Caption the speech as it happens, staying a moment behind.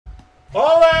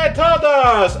Hola a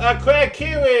todos! Aqui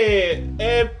Keywii!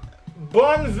 E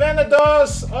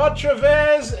bonvenidos otra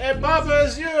vez e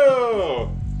babas you!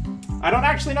 I don't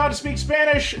actually know how to speak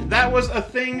Spanish. That was a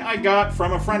thing I got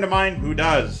from a friend of mine who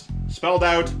does. Spelled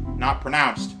out, not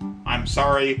pronounced. I'm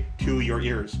sorry to your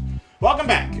ears. Welcome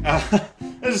back.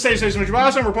 This is Safe Space Mr.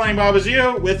 Boss, and we're playing Baba's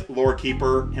You with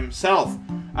LoreKeeper himself.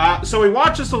 So we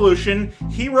watched the solution.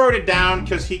 He wrote it down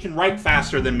because he can write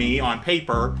faster than me on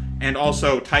paper and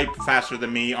also type faster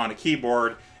than me on a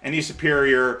keyboard, and he's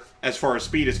superior as far as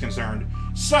speed is concerned.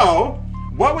 So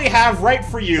what we have right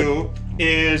for you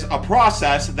is a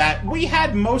process that we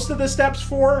had most of the steps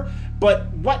for,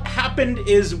 but what happened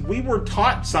is we were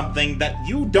taught something that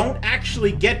you don't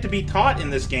actually get to be taught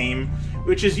in this game,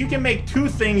 which is you can make two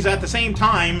things at the same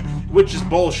time, which is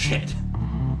bullshit.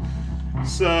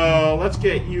 So let's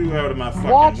get you out of my fucking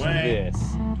Watch way.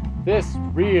 This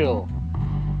real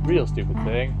stupid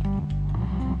thing.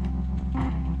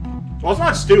 Well, it's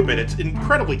not stupid. It's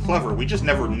incredibly clever. We just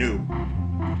never knew.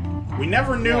 We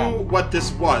never knew what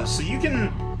this was. So you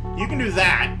can do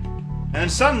that, and then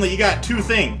suddenly you got two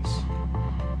things.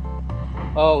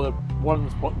 Oh, one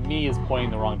of me is pointing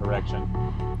the wrong direction.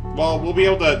 Well, we'll be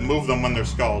able to move them when they're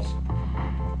skulls.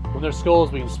 When they're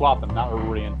skulls, we can swap them, not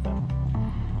reorient them.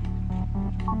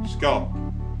 Skull.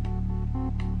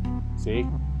 See?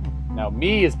 Now,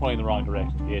 me is pointing the wrong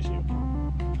direction, the issue.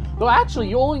 Though, actually,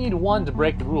 you only need one to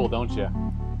break the rule, don't you?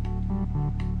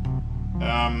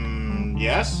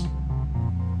 Yes?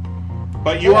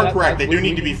 But you are correct, they do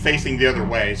need to be facing the other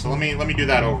way, so let me do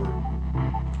that over.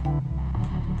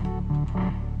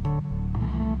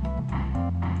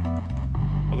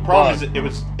 Well, the problem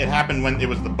is it happened when it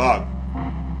was the bug.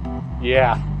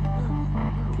 Yeah.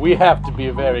 We have to be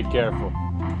very careful.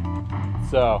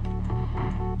 So.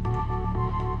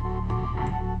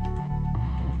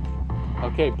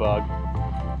 Okay, bug.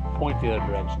 Point the other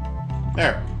direction.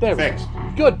 There, fixed.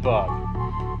 Good, bug.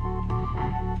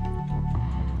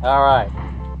 Alright.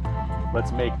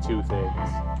 Let's make two things.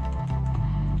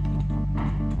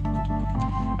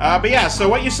 But yeah, so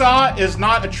what you saw is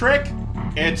not a trick.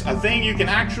 It's a thing you can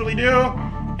actually do,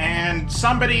 and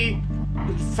somebody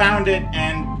found it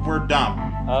and we're dumb.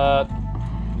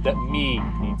 That me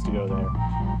needs to go there.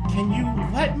 Can you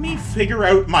let me figure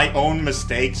out my own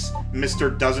mistakes,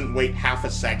 Mr. Doesn't Wait Half a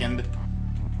Second?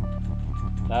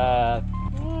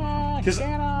 Because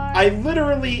I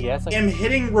literally am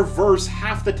hitting reverse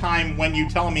half the time when you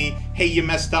tell me, hey, you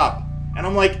messed up. And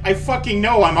I'm like, I fucking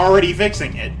know, I'm already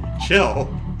fixing it. Chill.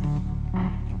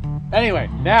 Anyway,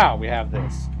 now we have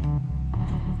this.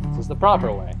 This is the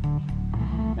proper way.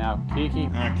 Now, Kiki.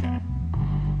 Okay.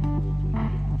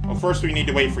 Well, first we need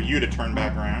to wait for you to turn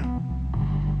back around.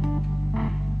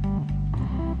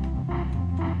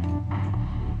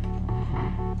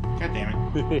 God damn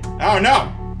it. Oh,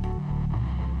 no!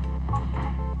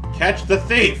 Catch the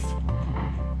thief!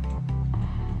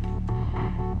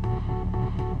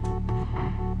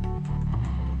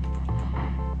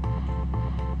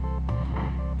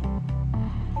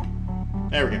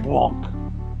 There we go.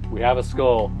 Wonk. We have a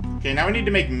skull. Okay, now we need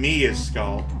to make me a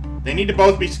skull. They need to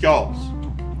both be skulls.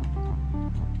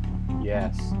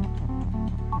 Yes.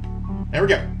 There we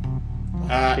go.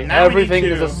 Okay, now everything we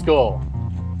need to is a skull.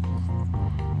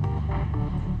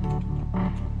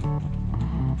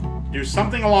 do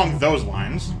something along those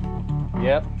lines.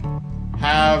 Yep.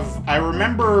 I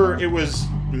remember it was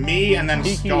me and then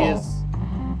Kiki skull. is...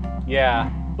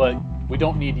 Yeah, but we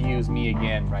don't need to use me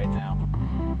again right now.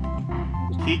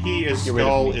 Kiki is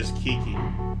skull is Kiki.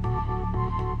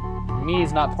 Me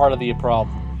is not part of the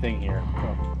thing here.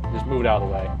 So just move it out of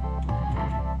the way.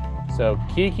 So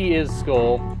Kiki is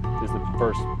skull is the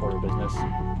first order of business.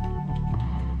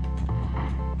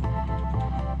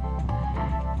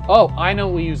 Oh, I know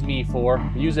what we use me for.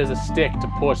 We use it as a stick to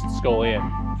push the skull in.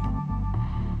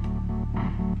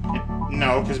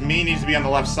 No, because me needs to be on the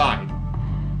left side.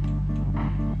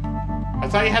 I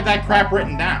thought you had that crap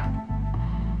written down.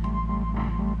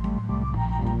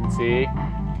 See?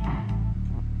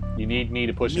 You need me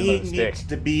to push it with a stick. Me needs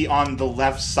to be on the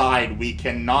left side. We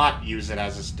cannot use it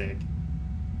as a stick.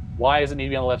 Why does it need to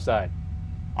be on the left side?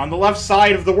 On the left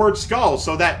side of the word skull,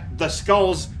 so that the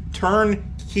skulls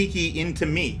turn Kiki into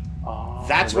me. Oh,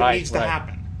 that's what needs to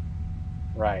happen.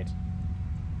 Right.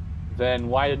 Then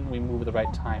why didn't we move at the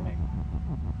right timing?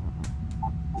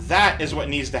 That is what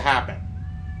needs to happen.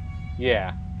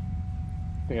 Yeah.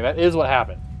 Okay, that is what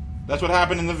happened. That's what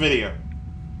happened in the video.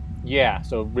 Yeah,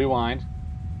 so rewind.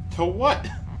 To what?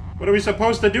 What are we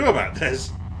supposed to do about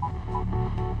this?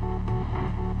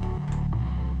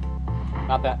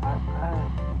 Not that... I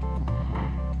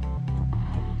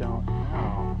don't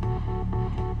know.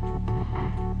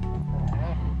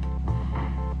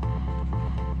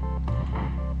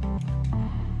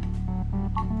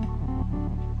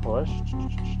 push. We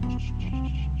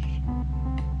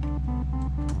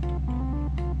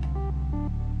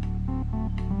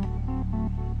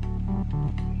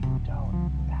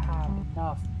don't have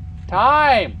enough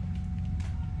time.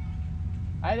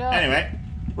 I know. Anyway,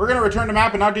 we're gonna return to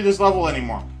map and not do this level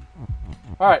anymore.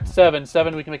 All right, 7.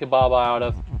 7 we can make a baba out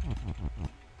of.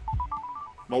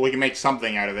 Well, we can make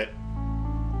something out of it.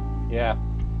 Yeah.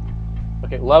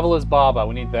 Okay, level is baba.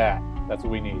 We need that. That's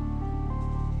what we need.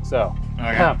 So.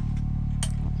 Okay.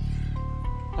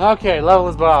 Okay, level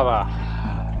is baba.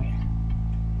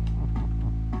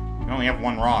 We only have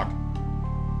one rock.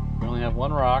 We only have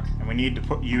one rock. And we need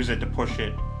to use it to push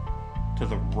it to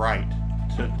the right.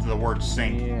 To the word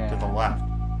sink. To the left.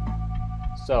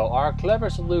 So, our clever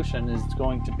solution is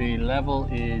going to be level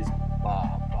is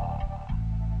baba.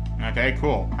 Okay,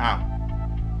 cool. How?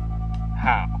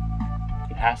 How?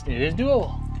 It is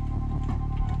doable.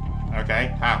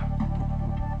 Okay, how?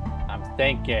 I'm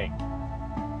thinking.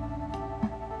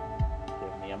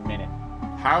 Give me a minute.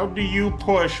 How do you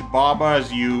push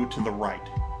Baba's you to the right?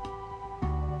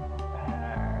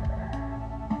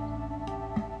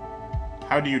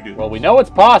 How do you do this? Well, we know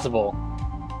it's possible.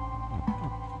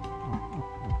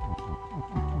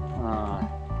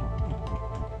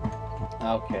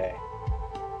 Okay.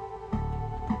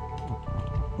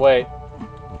 Wait.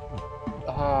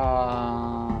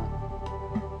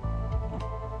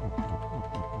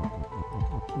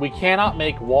 We cannot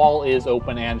make wall is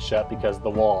open and shut because of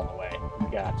the wall in the way.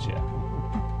 Gotcha.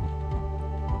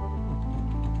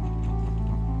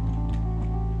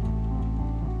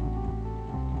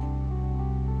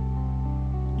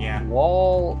 Yeah.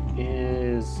 Wall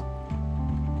is...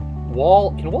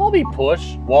 Wall... Can wall be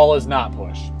push? Wall is not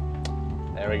push.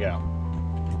 There we go.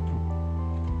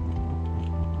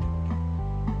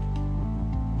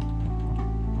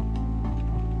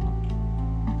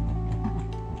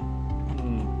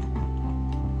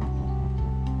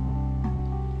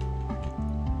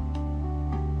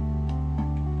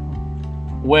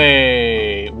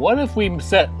 Wait, what if we do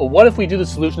the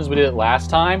solutions we did it last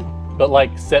time, but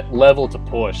like set level to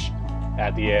push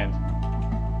at the end?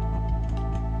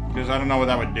 Because I don't know what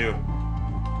that would do.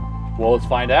 Well, let's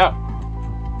find out.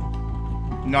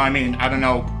 No, I mean, I don't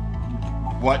know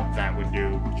what that would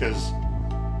do, because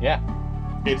yeah,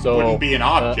 it wouldn't be an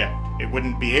object. It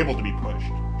wouldn't be able to be pushed.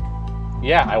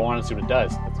 Yeah, I want to see what it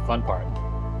does. That's the fun part.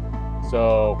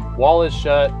 So, wall is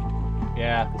shut.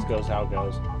 Yeah, this goes how it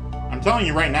goes. I'm telling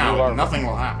you right now, nothing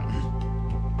will happen.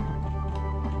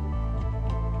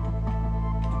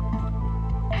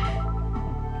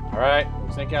 Alright,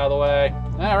 sink out of the way.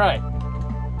 Alright.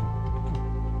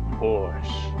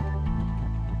 Push.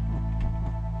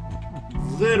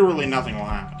 Literally nothing will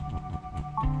happen.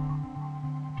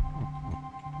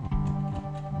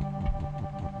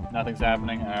 Nothing's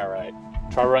happening? Alright.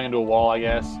 Try running into a wall, I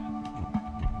guess.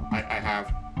 I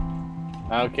have.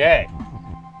 Okay.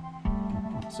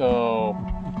 So,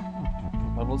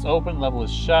 level is open, level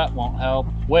is shut, won't help.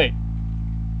 Wait.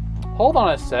 Hold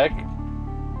on a sec.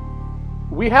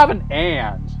 We have an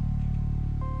and.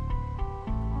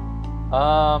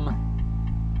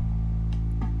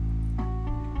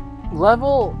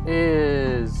 Level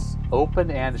is open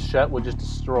and shut would just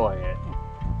destroy it.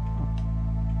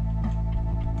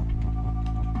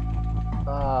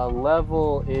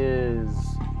 Level is...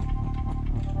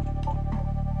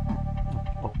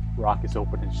 Oh, rock is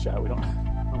open and shut. We don't...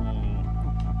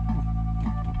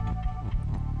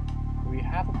 We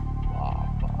have a...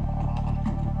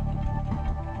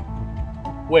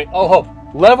 Wait, oh,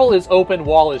 level is open,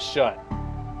 wall is shut.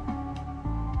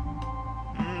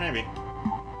 Maybe.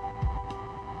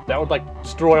 That would, like,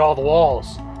 destroy all the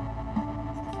walls.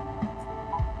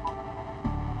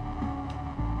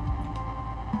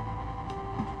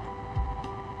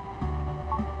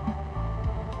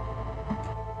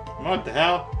 What the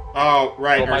hell? Oh,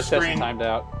 right. Oh, my session timed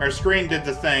out. Our screen did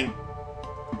the thing.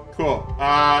 Cool.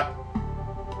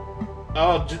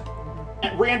 Oh, just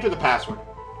re-enter the password.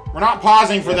 We're not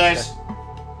pausing for this.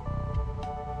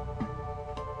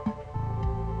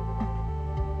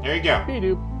 There you go.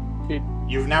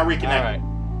 You've now reconnected. Alright.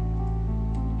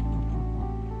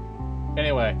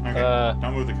 Anyway. Okay.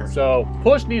 Don't move the cursor. So,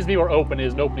 push needs to be where open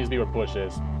is, and open needs to be where push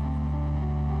is.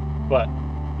 But,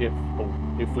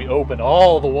 if we open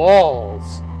all the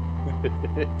walls...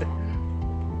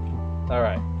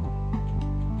 Alright.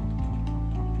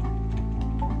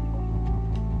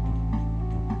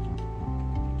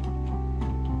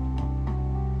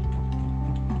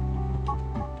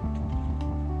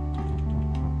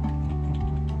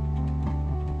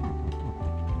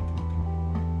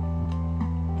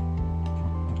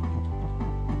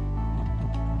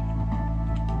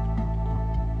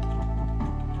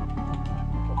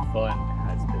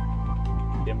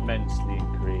 immensely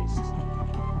increased.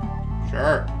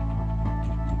 Sure.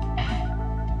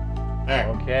 There.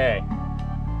 Okay.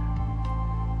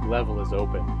 Level is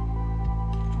open.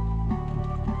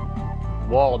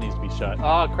 Wall needs to be shut.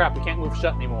 Oh crap, we can't move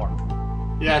shut anymore.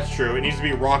 Yeah, that's true. It needs to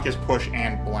be raucous, push,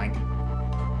 and blank.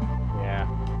 Yeah.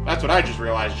 That's what I just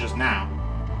realized just now.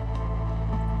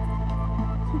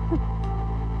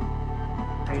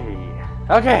 Hey.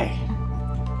 Okay.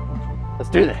 Let's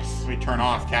do this. We turn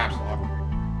off caps lock.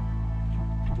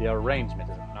 The arrangement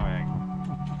is annoying.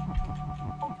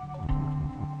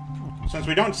 Since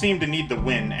we don't seem to need the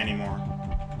win anymore.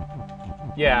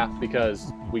 Yeah,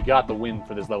 because we got the win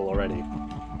for this level already.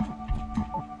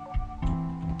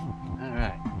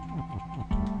 Alright.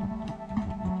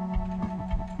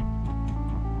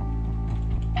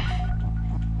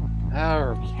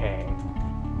 Okay.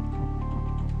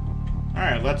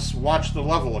 Alright, let's watch the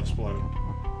level explode.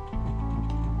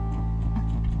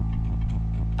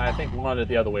 I think we wanted it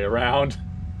the other way around.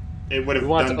 It would have We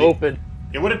want done to open.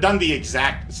 It would have done the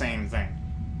exact same thing.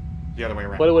 The other way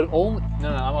around. But it would only...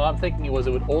 No, I'm thinking it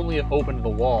would only have opened the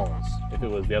walls if it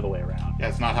was the other way around. Yeah,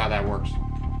 that's not how that works.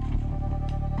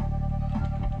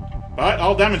 But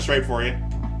I'll demonstrate for you.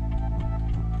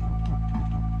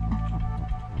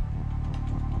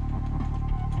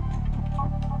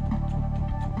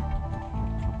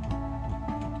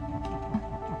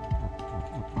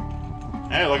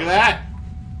 Hey, look at that!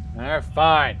 Alright,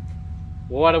 fine.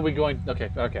 What are we going... Okay.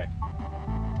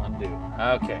 Undo.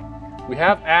 Okay. We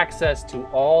have access to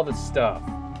all the stuff.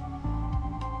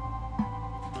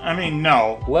 I mean,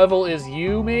 no. Level is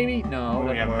you, maybe? No,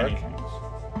 We have doesn't many work. things.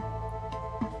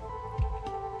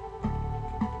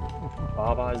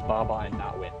 Baba is Baba and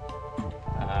not win.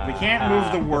 We can't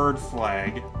move the word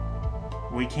flag.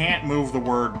 We can't move the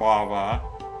word Baba.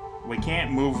 We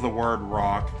can't move the word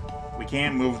rock. We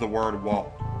can't move the word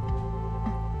wall.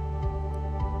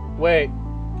 Wait.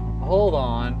 Hold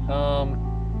on.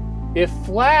 If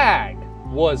flag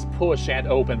was push and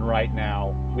open right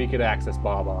now, we could access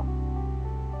Baba.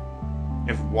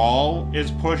 If wall is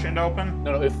push and open?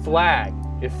 No, if flag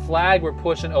were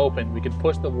push and open, we could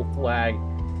push the flag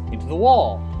into the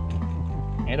wall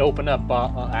and open up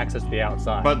access to the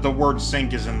outside. But the word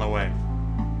sink is in the way.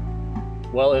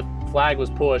 Well, if flag was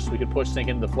pushed, we could push sink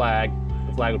into the flag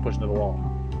would push into the wall.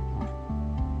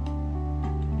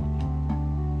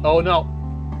 Oh no,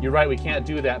 you're right, we can't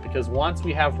do that because once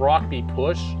we have rock be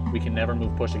push, we can never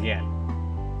move push again.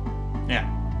 Yeah.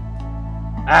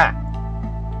 Ah!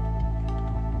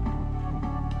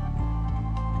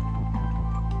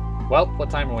 Well, what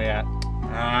time are we at?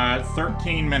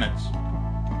 13 minutes.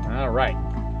 Alright.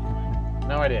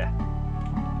 No idea.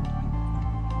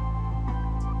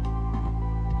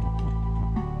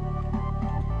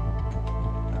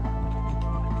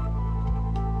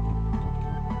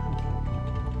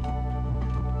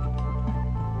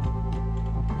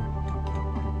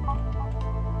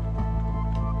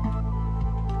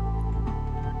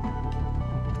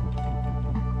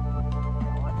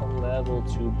 Level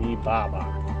to be Baba.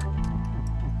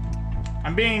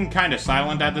 I'm being kind of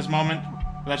silent at this moment.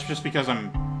 That's just because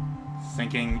I'm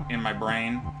thinking in my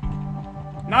brain.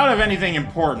 Not of anything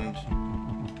important.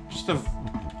 Just of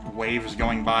waves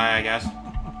going by, I guess.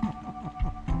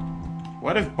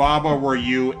 What if Baba were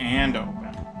you and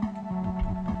open?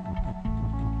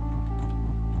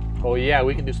 Oh yeah,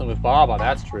 we can do something with Baba,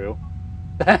 that's true.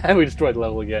 We destroyed the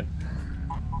level again.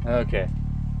 Okay.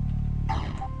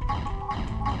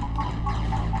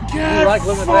 Get like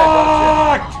living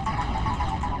that, fucked!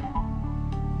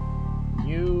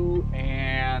 You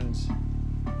and...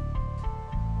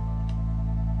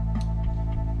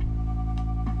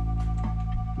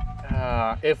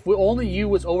 if only you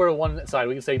was over to one side,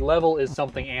 we can say level is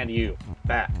something and you.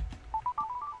 That.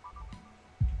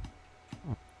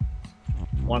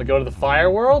 Want to go to the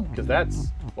fire world? Because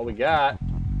that's what we got.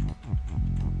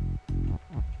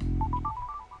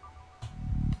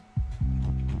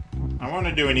 I want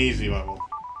to do an easy level.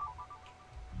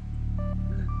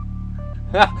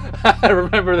 I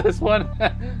remember this one.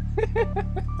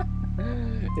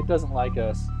 It doesn't like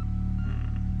us.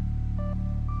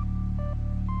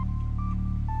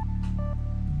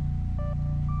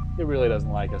 It really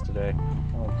doesn't like us today.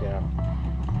 Okay.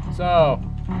 So.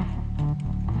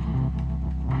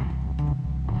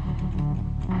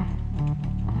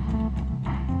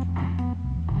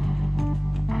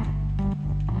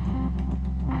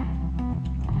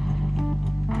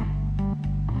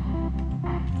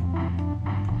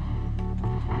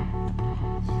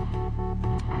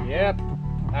 Yep,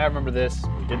 I remember this.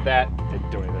 We did that. Didn't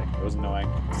do anything. It was annoying.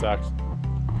 It sucked.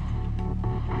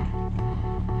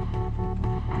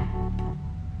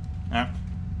 Yeah.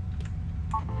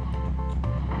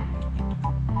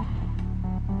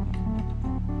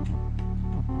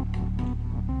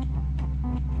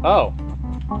 Oh.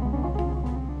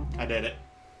 I did it.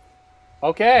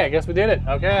 Okay, I guess we did it.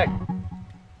 Okay.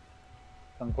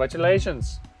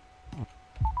 Congratulations.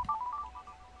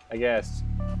 I guess.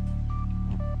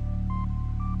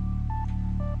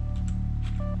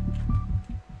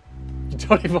 You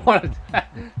don't even want to...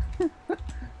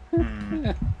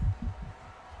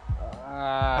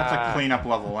 That's a cleanup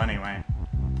level anyway.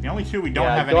 The only two we don't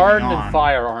have anything garden on. and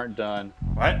fire aren't done.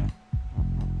 What?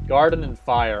 Garden and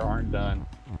fire aren't done.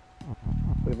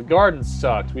 The garden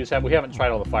sucks. We haven't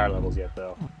tried all the fire levels yet,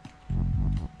 though.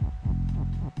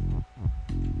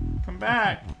 Come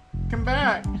back! Come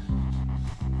back!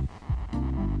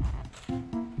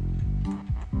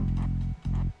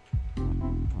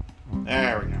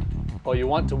 There we go. Oh, you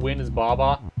want to win as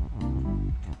Baba?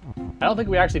 I don't think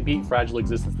we actually beat Fragile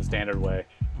Existence the standard way.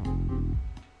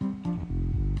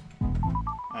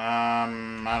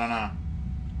 I don't know.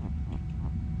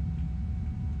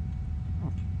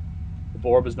 The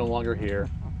Borb is no longer here.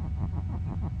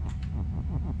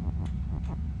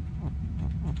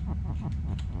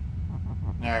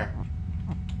 There.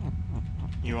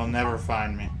 You will never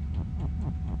find me.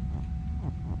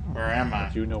 Where am I?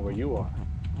 But you know where you are.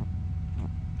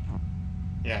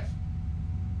 Yes.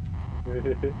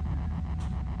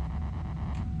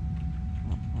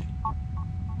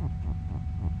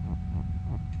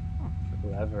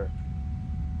 Clever.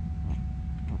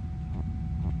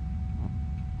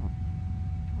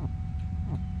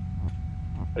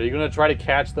 Are you gonna try to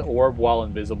catch the orb while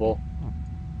invisible?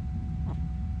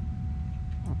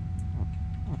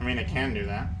 I mean, I can do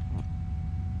that.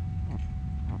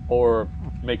 Or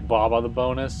make Baba the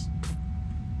bonus?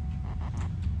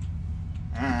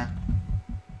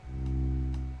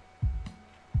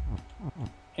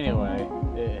 Anyway.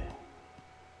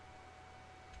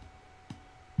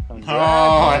 Oh,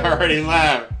 I already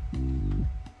left.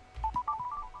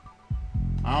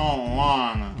 I don't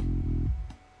wanna.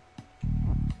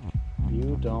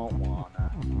 You don't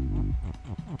wanna.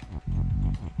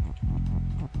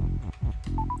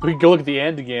 We can go look at the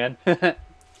end again. Well,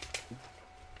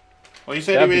 you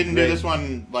said we didn't do this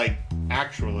one, like,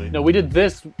 actually. No, we did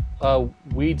this.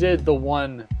 We did the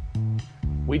one.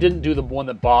 We didn't do the one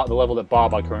that the level that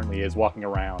Baba currently is walking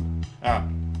around. Oh.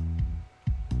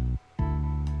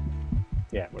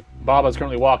 Yeah, Baba's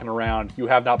currently walking around. You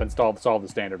have not been solved the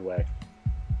standard way.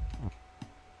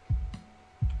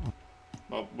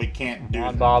 Well, we can't do Come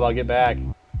on, that. Baba, get back.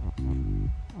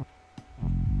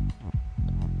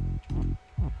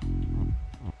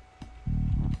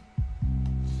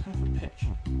 Son of a bitch.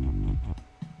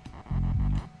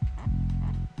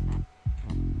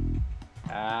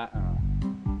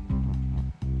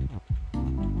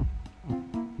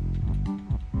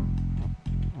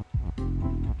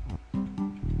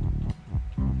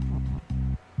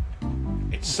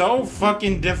 It's so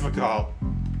fucking difficult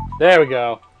There we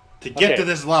go. to get to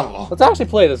this level. Let's actually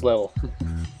play this level.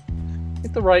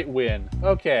 Get the right win.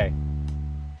 Okay.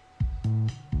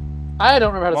 I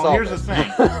don't remember how to solve Well, here's the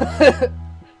thing.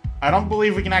 I don't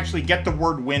believe we can actually get the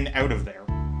word win out of there.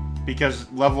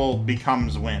 Because level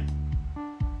becomes win.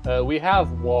 We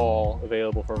have wall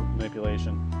available for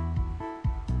manipulation.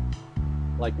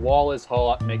 Like, wall is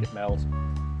hot, make it melt.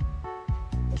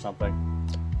 Or something.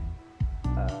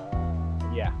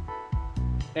 Yeah.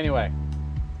 Anyway.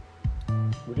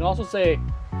 We can also say,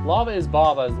 lava is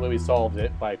Baba is the way we solved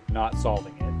it by not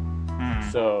solving it.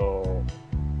 So,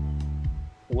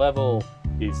 level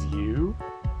is you?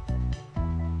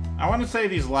 I want to say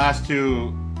these last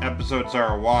two episodes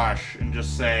are a wash and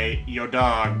just say, yo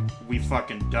dog, we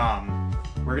fucking dumb.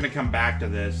 We're gonna come back to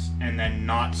this and then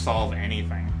not solve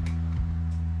anything.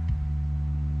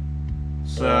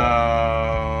 So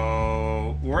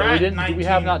we're at 19. We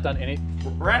have not done any.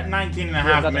 We're at 19 and a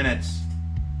half minutes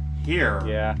here.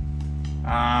 Yeah.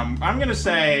 I'm gonna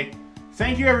say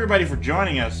thank you everybody for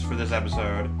joining us for this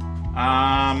episode.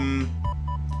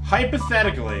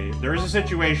 Hypothetically, there is a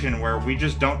situation where we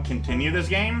just don't continue this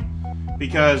game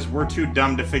because we're too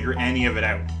dumb to figure any of it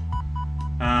out.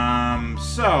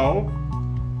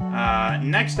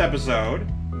 Next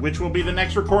episode, which will be the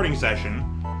next recording session,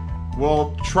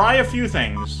 we'll try a few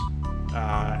things,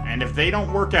 and if they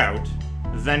don't work out,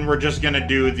 then we're just gonna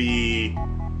do the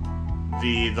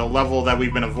level that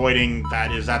we've been avoiding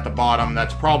that is at the bottom.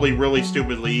 That's probably really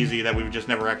stupidly easy that we've just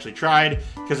never actually tried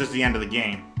because it's the end of the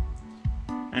game.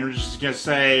 And we're just going to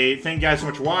say, thank you guys so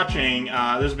much for watching. This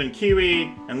has been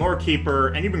Keywii and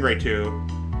LoreKeeper, and you've been great too.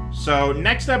 So,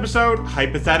 next episode,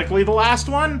 hypothetically the last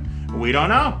one, we don't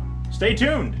know. Stay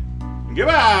tuned.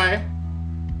 Goodbye!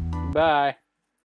 Bye.